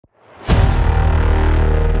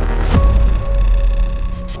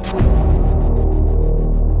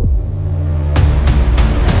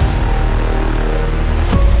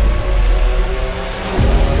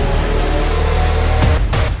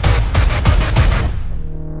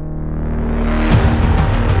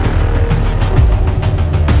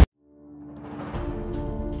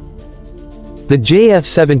The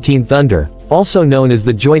JF-17 Thunder, also known as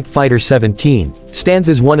the Joint Fighter 17, stands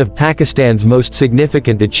as one of Pakistan's most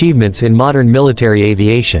significant achievements in modern military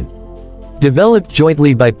aviation. Developed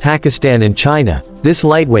jointly by Pakistan and China, this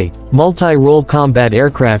lightweight, multi-role combat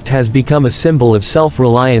aircraft has become a symbol of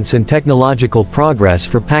self-reliance and technological progress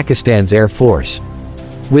for Pakistan's Air Force.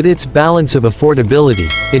 With its balance of affordability,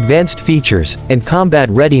 advanced features, and combat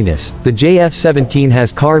readiness, the JF-17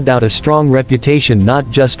 has carved out a strong reputation not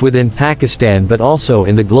just within Pakistan but also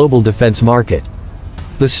in the global defense market.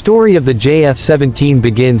 The story of the JF-17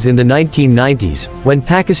 begins in the 1990s, when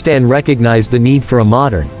Pakistan recognized the need for a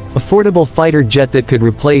modern, affordable fighter jet that could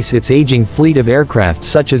replace its aging fleet of aircraft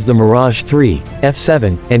such as the Mirage 3,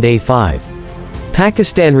 F-7, and A-5.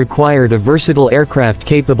 Pakistan required a versatile aircraft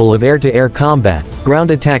capable of air-to-air combat,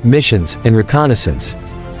 ground attack missions, and reconnaissance.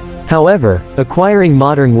 However, acquiring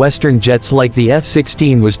modern Western jets like the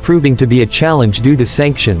F-16 was proving to be a challenge due to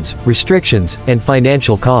sanctions, restrictions, and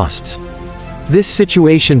financial costs. This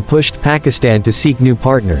situation pushed Pakistan to seek new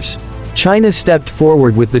partners. China stepped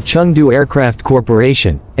forward with the Chengdu Aircraft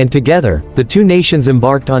Corporation, and together, the two nations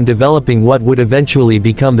embarked on developing what would eventually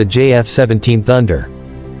become the JF-17 Thunder.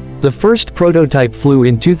 The first prototype flew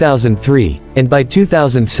in 2003, and by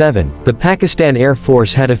 2007, the Pakistan Air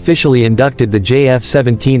Force had officially inducted the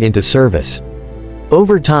JF-17 into service.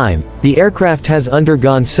 Over time, the aircraft has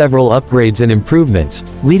undergone several upgrades and improvements,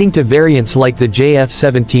 leading to variants like the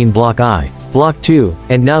JF-17 Block I, Block II,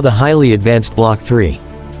 and now the highly advanced Block III.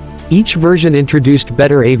 Each version introduced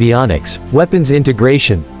better avionics, weapons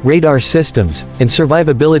integration, radar systems, and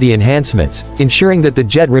survivability enhancements, ensuring that the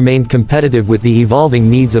jet remained competitive with the evolving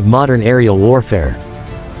needs of modern aerial warfare.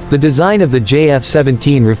 The design of the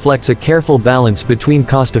JF-17 reflects a careful balance between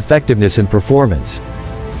cost-effectiveness and performance.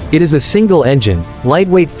 It is a single-engine,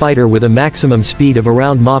 lightweight fighter with a maximum speed of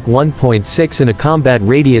around Mach 1.6 and a combat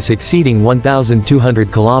radius exceeding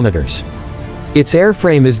 1,200 kilometers. Its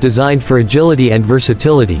airframe is designed for agility and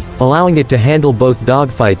versatility, allowing it to handle both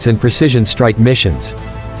dogfights and precision strike missions.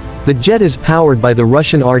 The jet is powered by the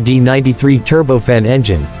Russian RD-93 turbofan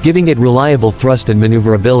engine, giving it reliable thrust and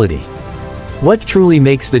maneuverability. What truly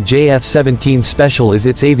makes the JF-17 special is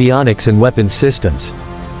its avionics and weapons systems.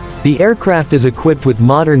 The aircraft is equipped with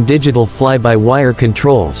modern digital fly-by-wire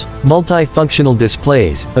controls, multifunctional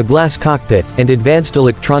displays, a glass cockpit, and advanced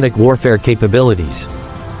electronic warfare capabilities.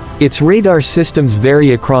 Its radar systems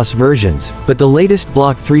vary across versions, but the latest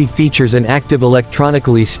Block 3 features an active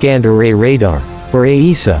electronically scanned array radar, or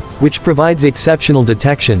AESA, which provides exceptional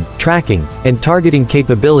detection, tracking, and targeting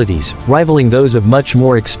capabilities, rivaling those of much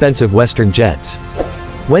more expensive Western jets.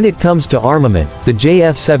 When it comes to armament, the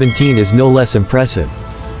JF-17 is no less impressive.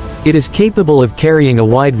 It is capable of carrying a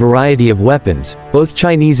wide variety of weapons, both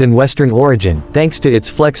Chinese and Western origin, thanks to its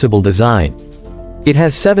flexible design. It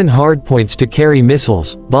has 7 hardpoints to carry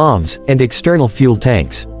missiles, bombs, and external fuel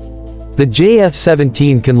tanks. The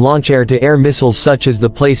JF-17 can launch air-to-air missiles such as the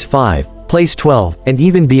Place 5, Place 12, and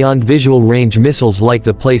even beyond visual range missiles like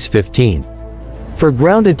the Place 15. For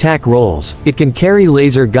ground attack roles, it can carry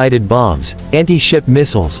laser-guided bombs, anti-ship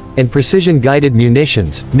missiles, and precision-guided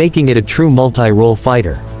munitions, making it a true multi-role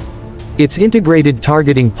fighter. Its integrated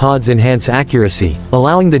targeting pods enhance accuracy,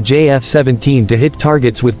 allowing the JF-17 to hit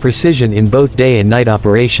targets with precision in both day and night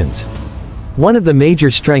operations. One of the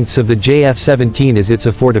major strengths of the JF-17 is its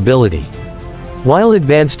affordability. While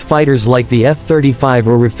advanced fighters like the F-35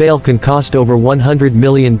 or Rafale can cost over $100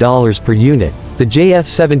 million per unit, the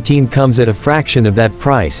JF-17 comes at a fraction of that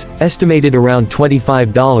price, estimated around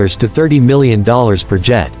 $25 to $30 million per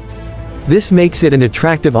jet. This makes it an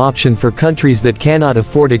attractive option for countries that cannot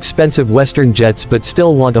afford expensive Western jets but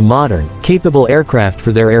still want a modern, capable aircraft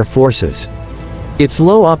for their air forces. Its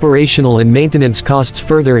low operational and maintenance costs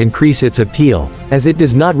further increase its appeal, as it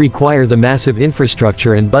does not require the massive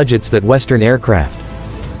infrastructure and budgets that Western aircraft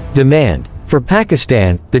demand. For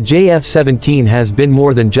Pakistan, the JF-17 has been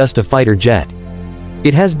more than just a fighter jet.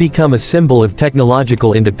 It has become a symbol of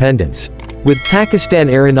technological independence. With Pakistan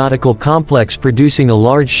Aeronautical Complex producing a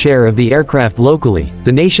large share of the aircraft locally,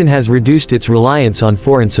 the nation has reduced its reliance on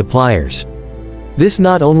foreign suppliers. This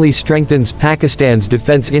not only strengthens Pakistan's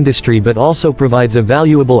defense industry but also provides a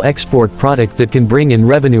valuable export product that can bring in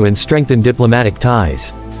revenue and strengthen diplomatic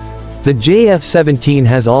ties. The JF-17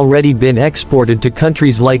 has already been exported to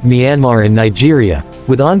countries like Myanmar and Nigeria,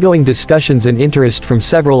 with ongoing discussions and interest from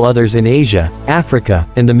several others in Asia, Africa,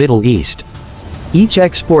 and the Middle East. Each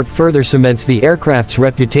export further cements the aircraft's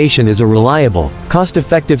reputation as a reliable,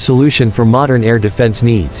 cost-effective solution for modern air defense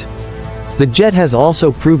needs. The jet has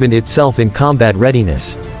also proven itself in combat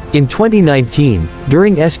readiness. In 2019,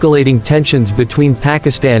 during escalating tensions between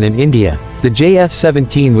Pakistan and India, the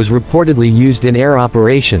JF-17 was reportedly used in air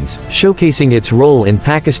operations, showcasing its role in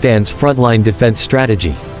Pakistan's frontline defense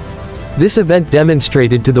strategy. This event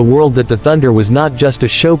demonstrated to the world that the Thunder was not just a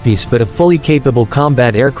showpiece but a fully capable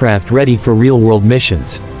combat aircraft ready for real-world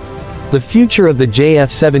missions. The future of the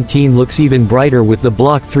JF-17 looks even brighter with the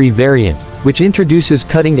Block 3 variant, which introduces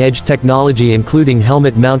cutting-edge technology including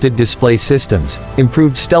helmet-mounted display systems,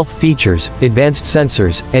 improved stealth features, advanced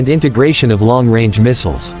sensors, and integration of long-range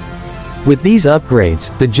missiles. With these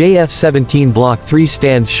upgrades, the JF-17 Block 3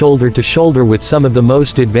 stands shoulder to shoulder with some of the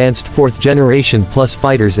most advanced 4th-generation plus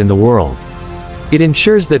fighters in the world. It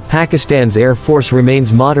ensures that Pakistan's Air Force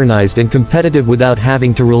remains modernized and competitive without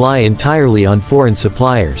having to rely entirely on foreign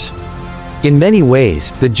suppliers. In many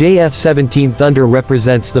ways, the JF-17 Thunder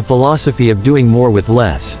represents the philosophy of doing more with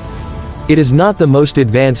less. It is not the most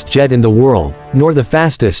advanced jet in the world, nor the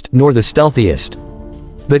fastest, nor the stealthiest.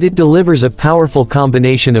 But it delivers a powerful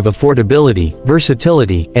combination of affordability,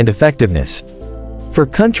 versatility, and effectiveness. For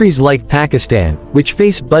countries like Pakistan, which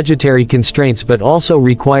face budgetary constraints but also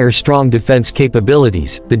require strong defense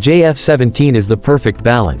capabilities, the JF-17 is the perfect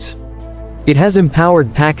balance. It has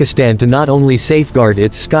empowered Pakistan to not only safeguard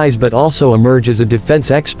its skies but also emerge as a defense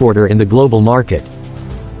exporter in the global market.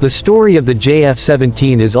 The story of the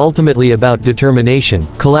JF-17 is ultimately about determination,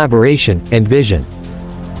 collaboration, and vision.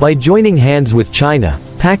 By joining hands with China,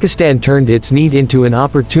 Pakistan turned its need into an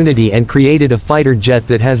opportunity and created a fighter jet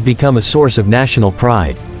that has become a source of national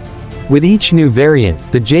pride. With each new variant,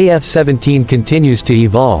 the JF-17 continues to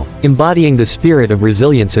evolve, embodying the spirit of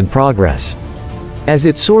resilience and progress. As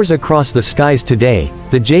it soars across the skies today,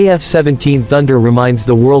 the JF-17 Thunder reminds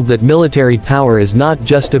the world that military power is not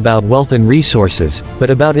just about wealth and resources,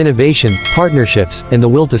 but about innovation, partnerships, and the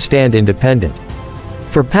will to stand independent.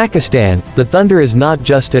 For Pakistan, the Thunder is not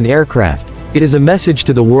just an aircraft. It is a message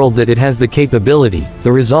to the world that it has the capability,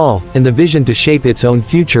 the resolve, and the vision to shape its own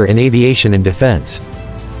future in aviation and defense.